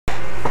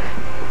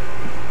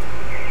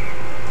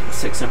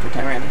Sic Semper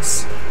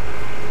Tyrannis.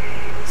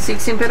 Sic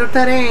Semper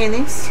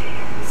Tyrannis.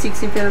 Sic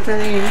Semper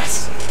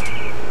Tyrannis.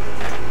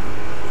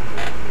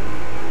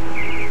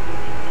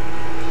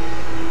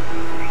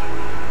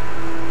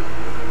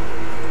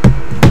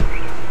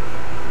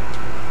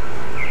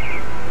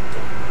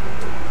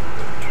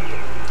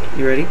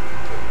 You ready?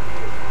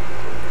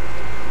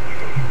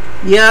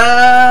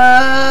 Yeah.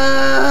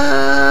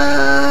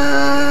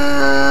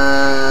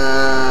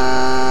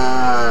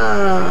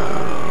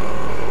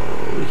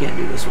 We can't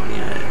do this one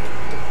yet.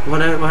 What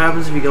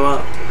happens if you go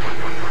up?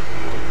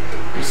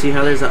 You see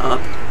how there's an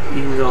up?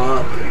 You can go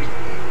up.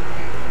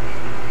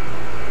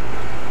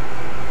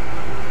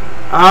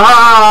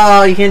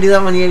 Oh, you can't do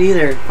that one yet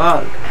either.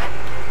 Fuck.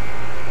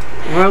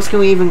 Where else can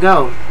we even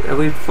go? Are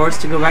we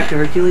forced to go back to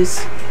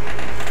Hercules?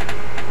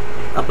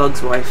 A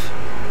Bug's Wife.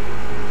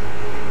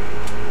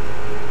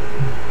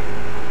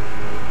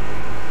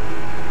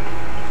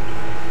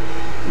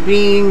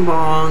 Bing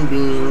bong,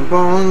 bing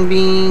bong,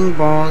 bing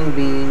bong,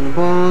 bing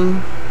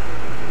bong.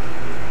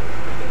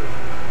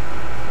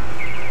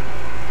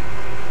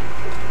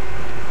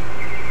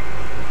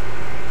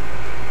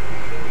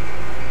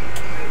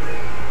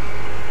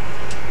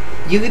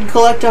 You can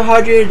collect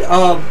 100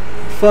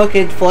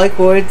 fucking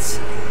Flycoids.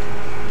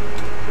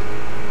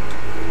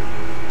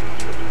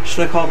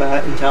 Should I call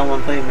Matt and tell him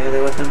I'm playing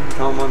Melee with him?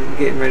 Tell him I'm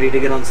getting ready to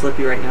get on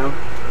Slippy right now?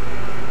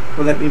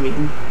 Would that be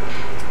mean?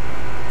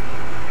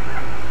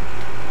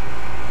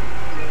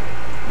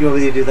 You want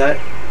me to do that?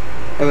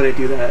 How would I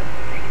do that?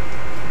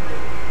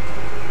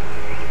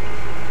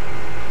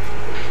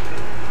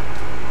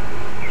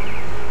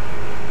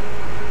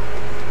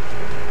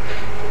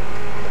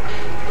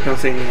 Don't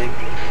say anything.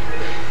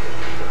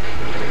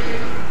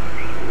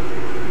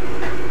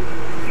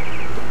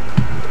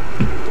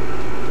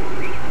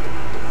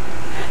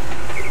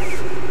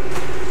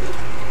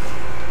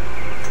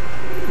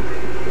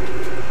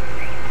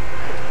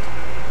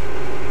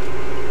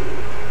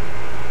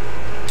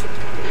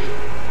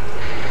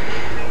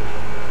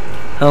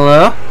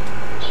 Hello?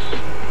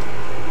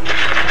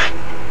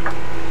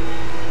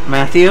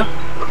 Matthew?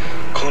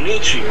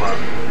 Konnichiwa.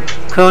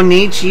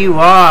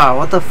 Konnichiwa.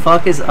 What the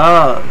fuck is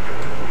up?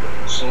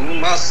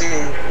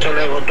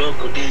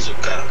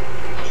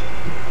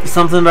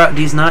 Something about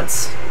these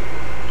nuts?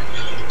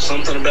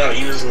 Something about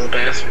using the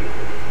bathroom.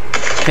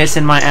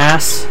 Pissing my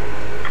ass?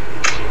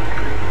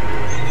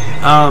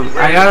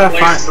 I gotta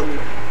find...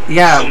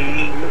 Yeah,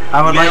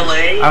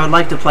 I would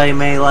like to play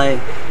Melee.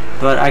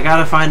 But I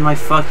gotta find my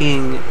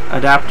fucking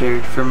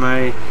adapter for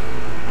my...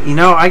 You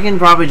know, I can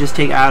probably just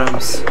take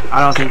Adam's. I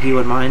don't think he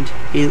would mind.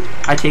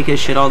 I take his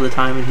shit all the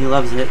time and he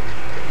loves it.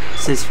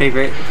 It's his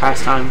favorite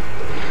pastime.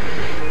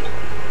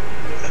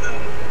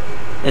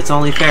 It's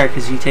only fair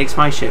because he takes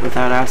my shit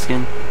without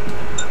asking.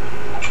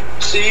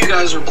 See, you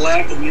guys are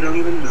black and you don't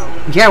even know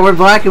it. Yeah, we're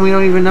black and we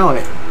don't even know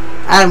it.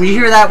 Adam, you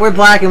hear that? We're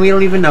black and we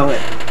don't even know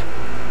it.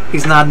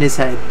 He's nodding his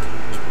head.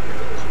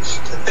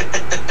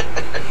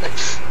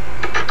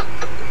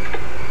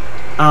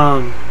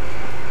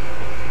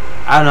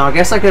 I don't know, I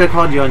guess I could have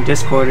called you on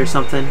Discord or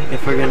something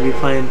if we're gonna be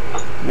playing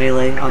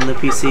Melee on the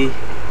PC.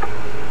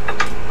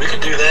 We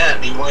could do that.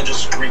 Do you want to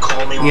just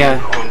recall me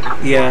yeah.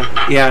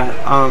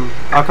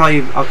 I'll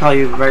call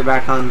you right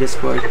back on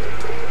Discord.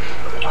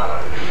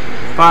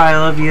 Bye, I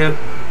love you.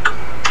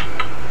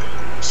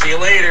 See you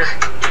later.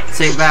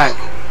 Say it back.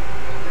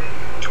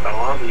 I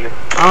love you.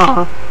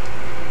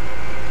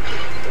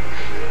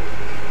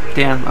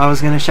 Damn, I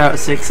was gonna shout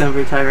Sic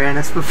Semper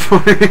Tyrannis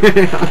before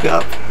I hung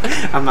up.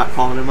 I'm not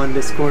calling him on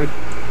Discord.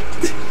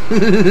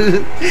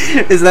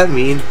 Is that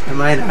mean? Am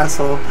I an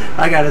asshole?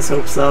 I got his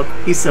hopes up.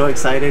 He's so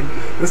excited.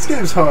 This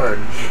game's hard.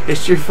 It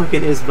sure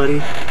fucking is, buddy.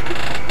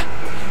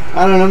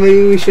 I don't know,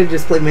 maybe we should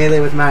just play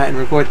Melee with Matt and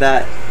record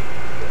that.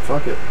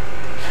 Fuck it.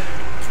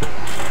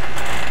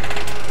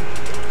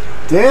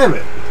 Damn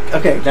it.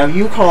 Okay, now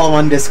you call him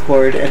on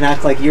Discord and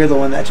act like you're the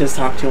one that just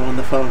talked to him on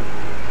the phone.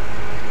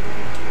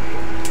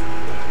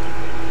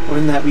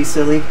 Wouldn't that be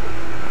silly?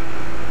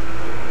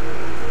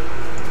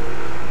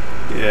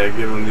 Yeah,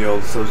 give him the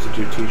old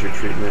substitute teacher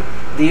treatment.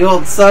 The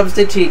old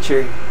substitute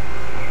teacher.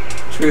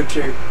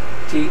 Teeter.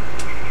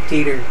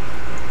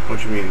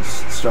 What you mean,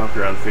 stalk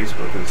her on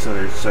Facebook and send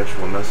her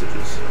sexual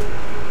messages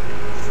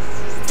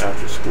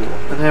after school.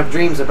 And have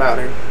dreams about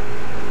her.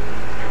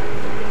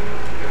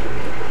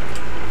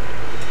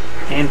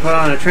 And put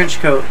on a trench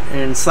coat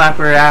and slap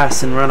her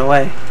ass and run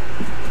away.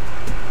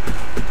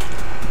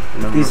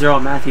 Remember? These are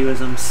all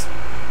Matthewisms.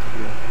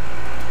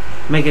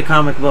 Make a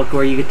comic book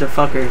where you get to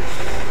fuck her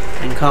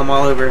and cum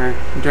all over her,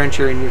 drench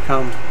her in your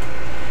cum,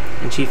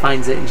 and she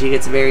finds it and she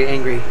gets very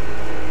angry.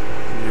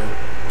 Yeah.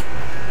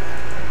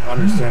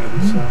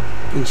 Understandably so.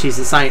 And she's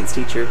a science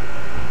teacher.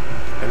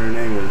 And her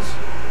name is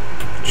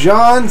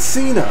John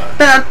Cena.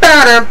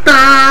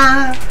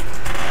 I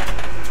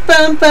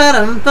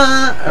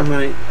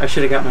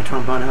should have got my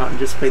trombone out and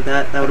just played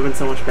that. That would have been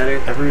so much better.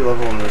 Every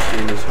level in this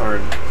game is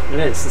hard. It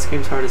is. This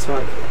game's hard as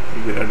fuck.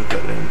 You could edit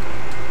that in.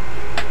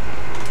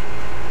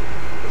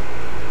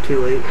 Too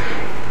late.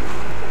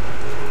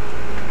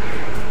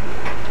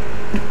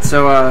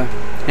 So,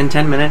 In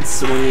 10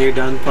 minutes, when you're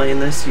done playing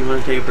this, you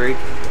want to take a break?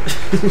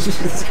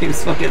 This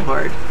game's fucking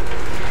hard.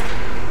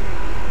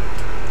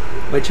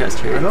 My chest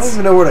hurts. I don't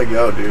even know where to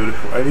go, dude.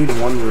 I need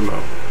one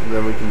remote, and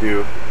then we can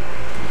do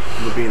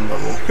the bean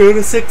level. Go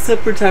to 6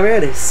 Semper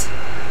Tyrannis.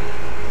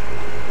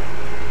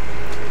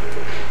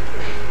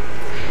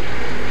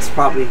 It's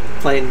probably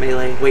playing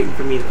Melee, waiting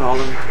for me to call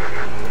them.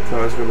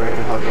 So let's go back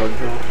to Hot Dog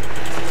Hill.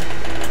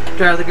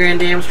 Drive the Grand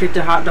Dam straight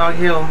to Hot Dog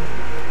Hill.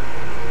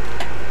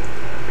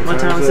 What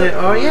time is it?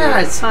 Oh yeah,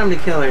 it's time to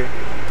kill her.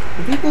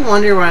 And people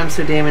wonder why I'm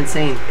so damn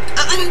insane.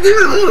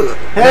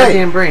 Hey!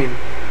 Goddamn brain.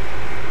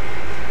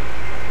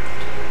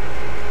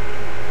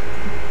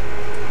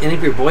 And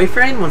if your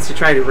boyfriend wants to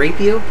try to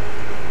rape you,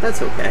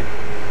 that's okay.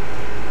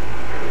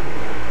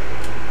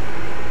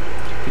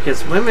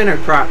 Because women are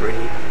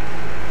property.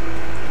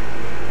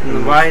 In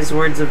the wise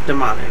words of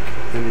Demonic.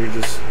 And you're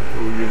just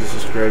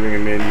describing a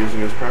man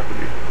using his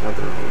property.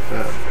 Nothing wrong with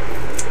that.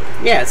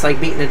 Yeah, it's like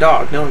beating a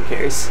dog. No one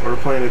cares. Or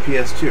playing a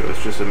PS2.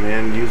 It's just a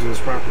man using his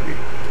property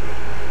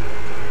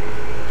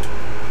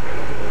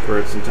for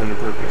its intended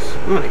purpose.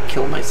 I'm gonna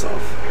kill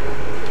myself.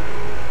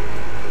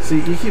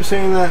 See, you keep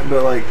saying that,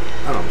 but like,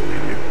 I don't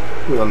believe you.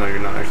 We all know you're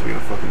not actually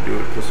gonna fucking do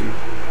it, pussy.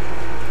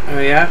 Oh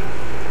yeah?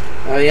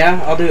 Oh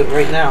yeah? I'll do it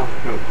right now.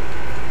 Nope.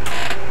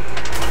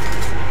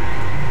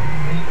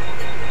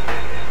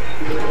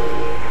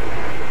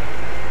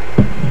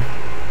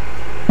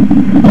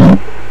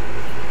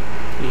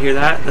 You hear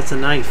that? That's a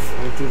knife.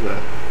 Don't do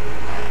that.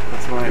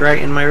 That's my... Right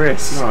in my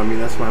wrist. No, I mean,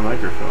 that's my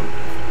microphone.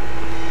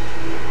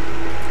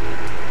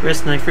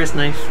 Wrist knife, wrist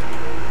knife.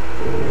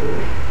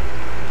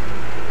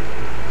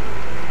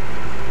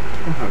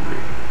 I'm hungry.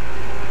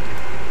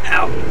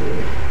 Ow.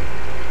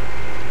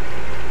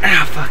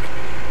 Ah,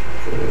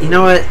 fuck. You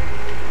know what?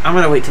 I'm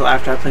gonna wait till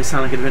after I play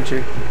Sonic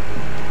Adventure.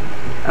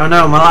 Oh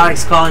no,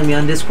 Melodic's calling me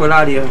on Discord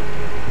audio.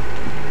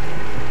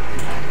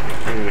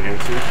 I'm gonna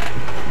answer.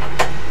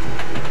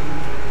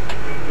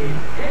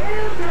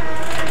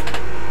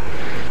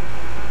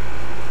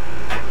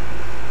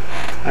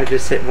 I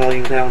just hit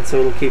volume down so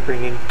it'll keep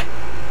ringing.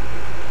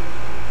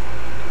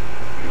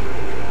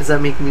 Does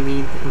that make me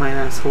mean? Am I an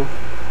asshole?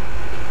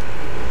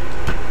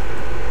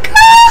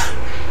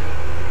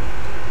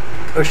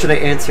 Or should I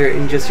answer it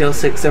and just yell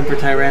 6 Semper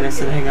Tyrannis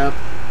and hang up?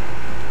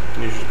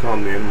 You should call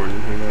him the N-word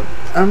and hang up.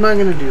 I'm not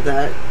gonna do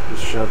that.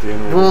 Just shout the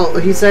N-word. Well,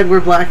 he said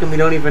we're black and we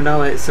don't even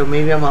know it, so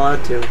maybe I'm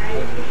allowed to.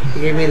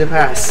 He gave me the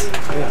pass.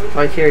 Yeah.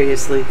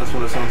 Vicariously. That's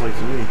what it sounds like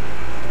to me.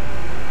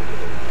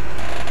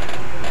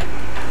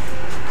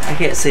 I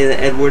can't say the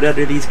N-word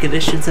under these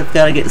conditions. I've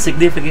got to get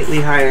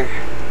significantly higher.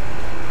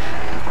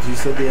 You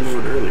said the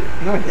N-word earlier.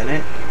 No, I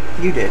didn't.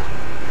 You did.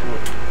 Oh.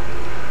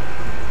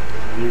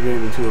 You're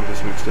getting the two of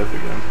us mixed up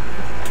again.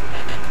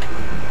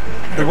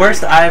 The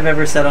worst I've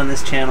ever said on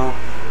this channel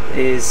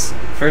is,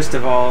 first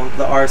of all,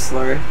 the R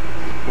slur.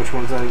 Which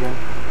one's that again?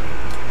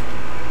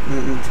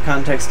 In the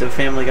context of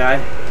Family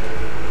Guy.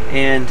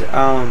 And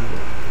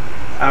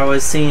I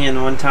was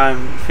seeing one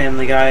time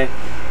Family Guy.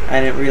 I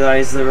didn't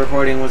realize the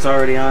recording was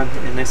already on,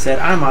 and I said,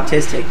 I'm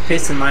autistic,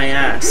 pissing my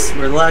ass.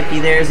 We're lucky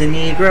there's a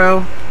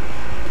Negro.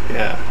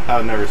 Yeah, I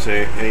would never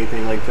say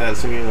anything like that,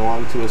 singing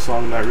along to a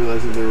song not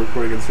realizing the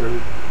recording had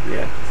started.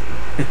 Yeah.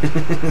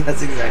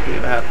 That's exactly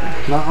what happened.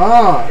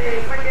 Nuh-uh.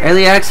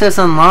 Early access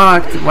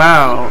unlocked.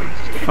 Wow.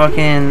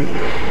 Fucking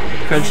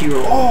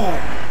Crunchyroll. Oh.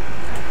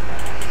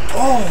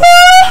 Oh.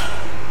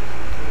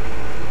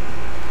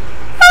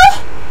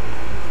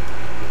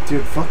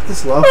 Dude, fuck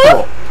this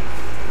level.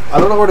 I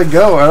don't know where to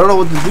go. I don't know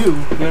what to do.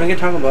 You wanna get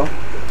Taco Bell?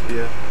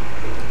 Yeah.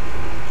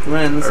 You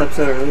wanna end this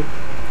episode early?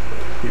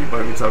 Can you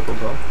buy me Taco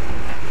Bell?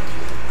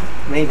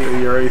 Maybe.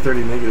 You're already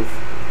 30 negative.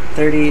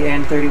 30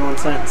 and 31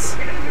 cents.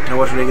 How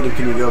much negative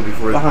can you go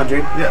before? 100.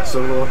 Yeah,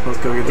 so let's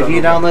go get Taco Bell. If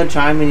you download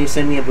Chime and you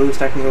send me a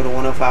boost, I can go to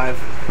 105.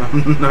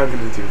 I'm not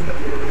gonna do that.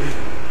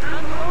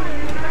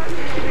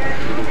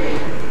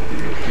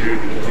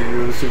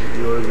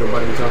 You wanna go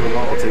buy me Taco Bell?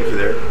 I'll take you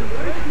there.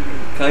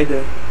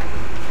 Kinda.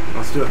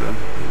 Let's do it then.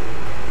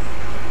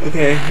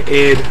 Okay,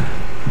 in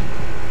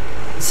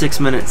 6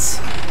 minutes.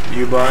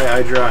 You buy,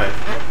 I drive.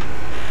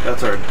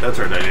 That's our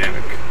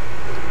dynamic.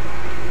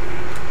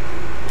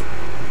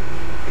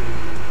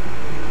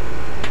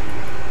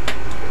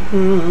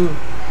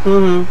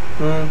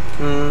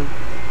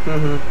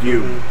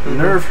 You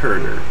nerve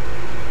herder.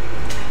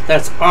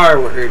 That's our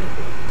word.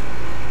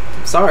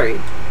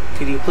 Sorry.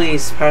 Could you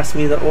please pass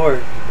me the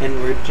ore,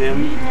 N-word,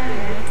 Jim?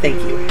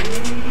 Thank you.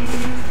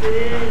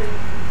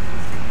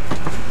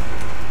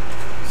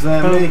 Does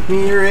that make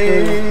me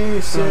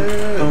racist?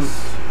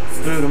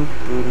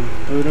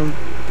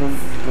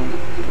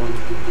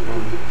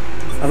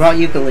 I bought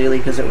ukulele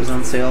because it was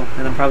on sale,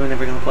 and I'm probably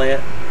never going to play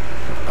it.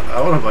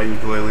 I want to buy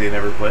ukulele and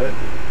never play it.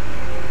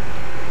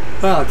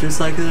 Wow,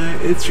 just like the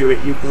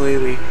instrument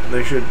ukulele.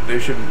 They should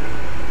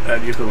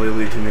add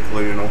ukulele to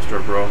Nickelodeon All-Star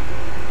Brawl.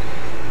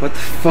 What the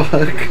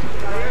fuck?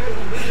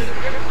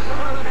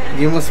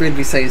 You almost made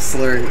me say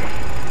slur.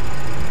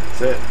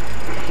 That's it.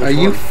 Are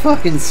you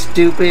fucking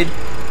stupid?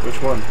 Which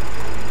one?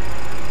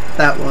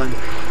 That one.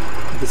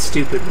 The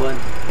stupid one.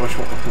 Which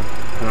one?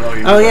 I don't know.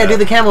 You Oh yeah, do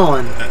the camel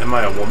one. Am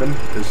I a woman?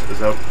 Is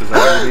that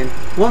what you mean?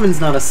 Woman's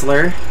not a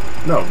slur.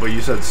 No, but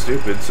you said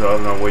stupid, so I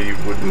don't know what you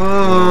would.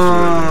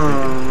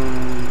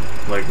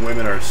 Like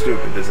women are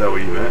stupid. Is that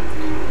what you meant?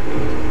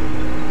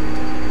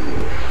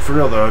 For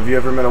real though, have you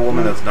ever met a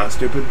woman that's not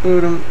stupid?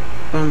 Boodum,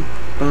 bum,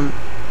 bum,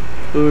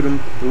 boodum,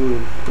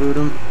 boodum,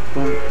 boodum,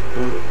 bum,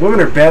 bum. Women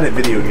are bad at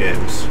video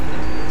games.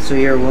 So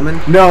you're a woman?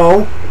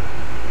 No.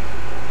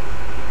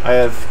 I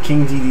have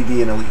King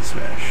DDD and Elite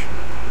Smash.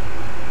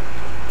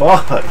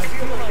 Fuck.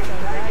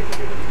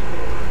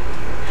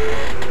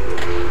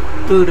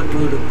 Booda,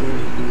 booda,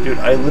 booda. Dude,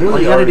 I literally. All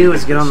you gotta do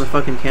is get on the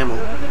fucking camel.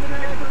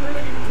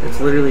 It's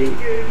literally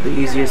the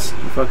easiest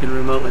fucking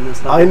remote in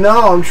this level. I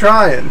know, I'm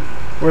trying.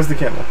 Where's the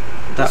camel?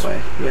 That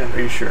way, yeah. Are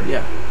you sure?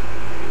 Yeah.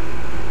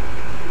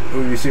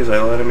 What you see is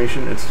idle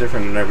animation. It's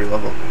different in every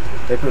level.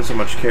 They put so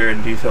much care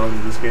and detail into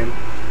this game.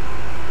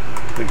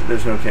 Like,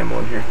 there's no camel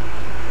in here.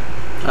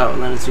 Oh,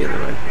 then it's the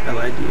other way. I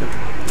lied to you.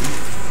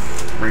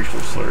 Racial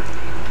slur.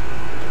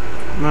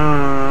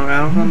 No,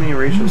 don't call me a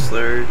racial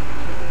slur.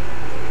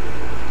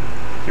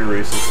 You're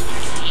racist.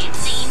 It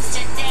seems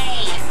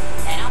today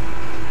that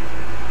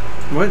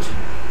What?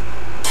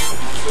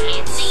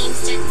 it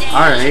seems today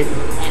Alright.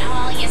 that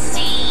all you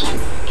see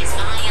is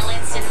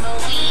violence in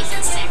movies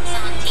and sex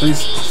on TV. Please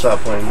stop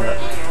playing that.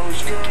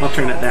 I'll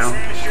turn it down.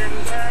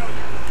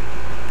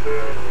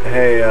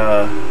 Hey,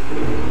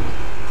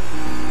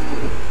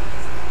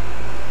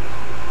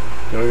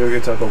 you wanna go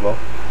get Taco Bell?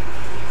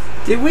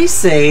 Did we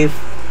save?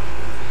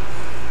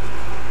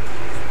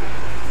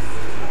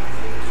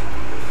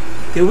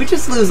 Did we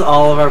just lose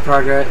all of our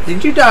progress?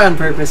 Did you die on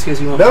purpose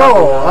because you want?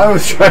 No, I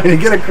was trying to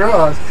get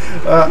across.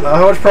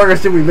 How much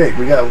progress did we make?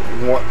 We got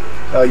one.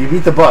 You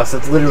beat the bus.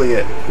 That's literally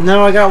it.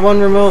 No, I got one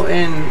remote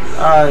in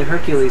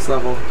Hercules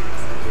level.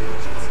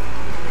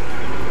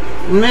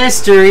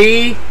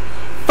 Mystery.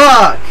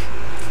 Fuck.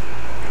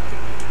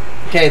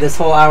 Okay, this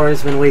whole hour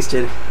has been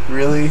wasted.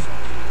 Really?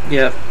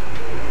 Yep.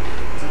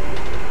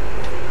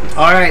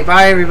 Alright,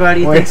 bye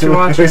everybody. Wait, Thanks for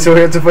watching. So we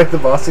have to fight the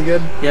boss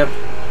again? Yep.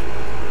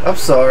 I'm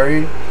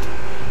sorry.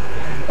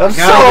 I'm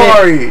Got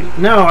sorry! it.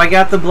 No, I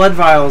got the blood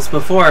vials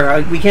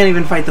before. We can't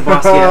even fight the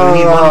boss yet. We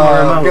need one more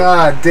remote.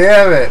 God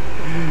damn it!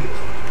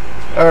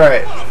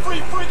 Alright.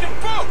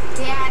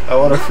 Dad, I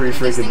want a free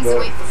freaking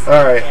boat.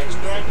 Alright.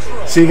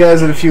 See you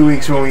guys in a few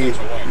weeks when we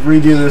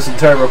redo this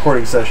entire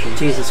recording session.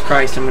 Jesus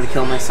Christ, I'm gonna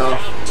kill myself.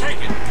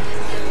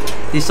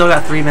 You still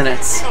got 3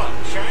 minutes.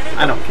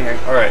 I don't care.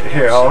 Alright,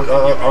 here,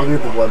 I'll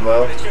get the blood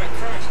vial.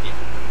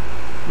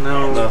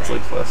 No. No, it's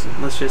like lesson.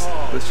 Let's just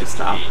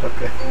stop.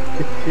 Okay.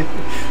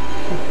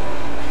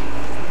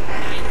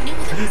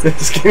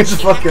 This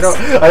game's fucking up.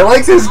 I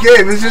like this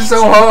game, it's just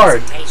so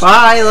hard.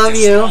 Bye, love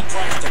you.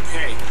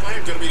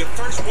 I'm gonna be the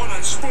first one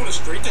on Spooner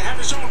Street to have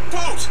his own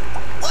boat.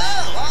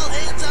 Whoa, all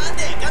hands on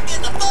deck. I'm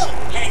getting a boat.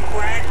 Hey,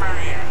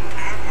 Quagmire,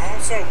 I'm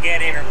also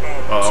getting a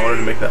boat. Oh, I wanted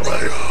to make that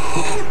ladder.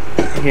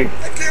 Here.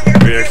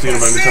 Are you actually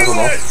gonna make me Taco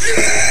Bell?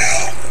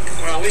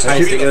 Well, at least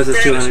I think it was a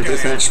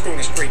 200%.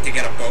 Spooner Street to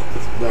get a boat.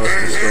 That was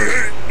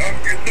distorted. I'm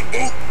getting a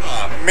boat.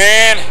 Oh,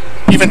 man,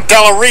 even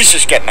Della Reese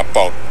is getting a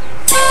boat.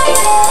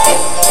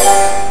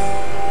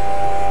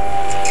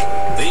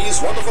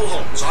 These wonderful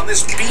homes on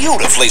this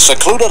beautifully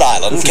secluded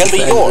island can be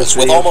yours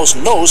with almost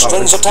no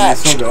strings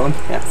attached. Still going?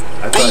 Yeah.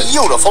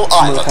 Beautiful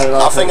I'm gonna cut it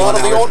island. off Nothing at out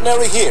of 1 the hour.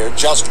 ordinary here,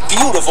 just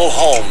beautiful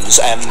homes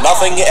and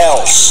nothing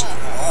else.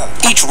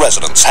 Each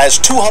residence has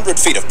 200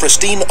 feet of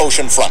pristine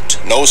ocean front.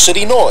 No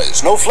city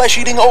noise, no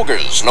flesh-eating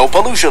ogres, no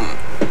pollution.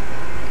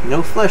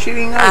 No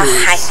flesh-eating I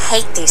ogres.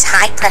 hate these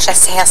high-pressure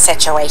sales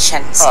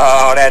situations.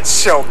 Oh, that's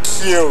so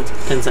cute.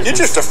 10 seconds. You're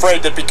just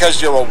afraid that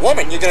because you're a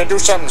woman, you're going to do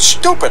something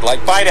stupid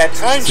like buy that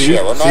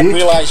timeshare or not See?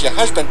 realize your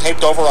husband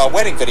taped over our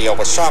wedding video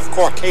with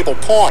softcore cable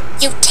porn.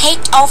 You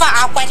taped over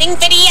our wedding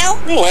video?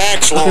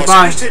 Relax, Lois.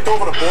 bye. Just take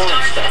over the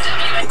boring stuff.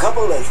 The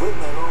couple has written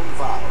their own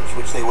vows,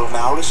 which they will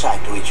now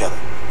recite to each other.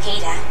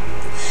 Peter,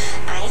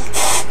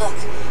 look,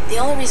 the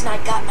only reason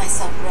I got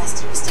myself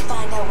arrested was to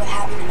find out what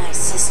happened to my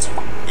sister.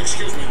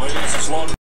 Excuse me, ladies, as long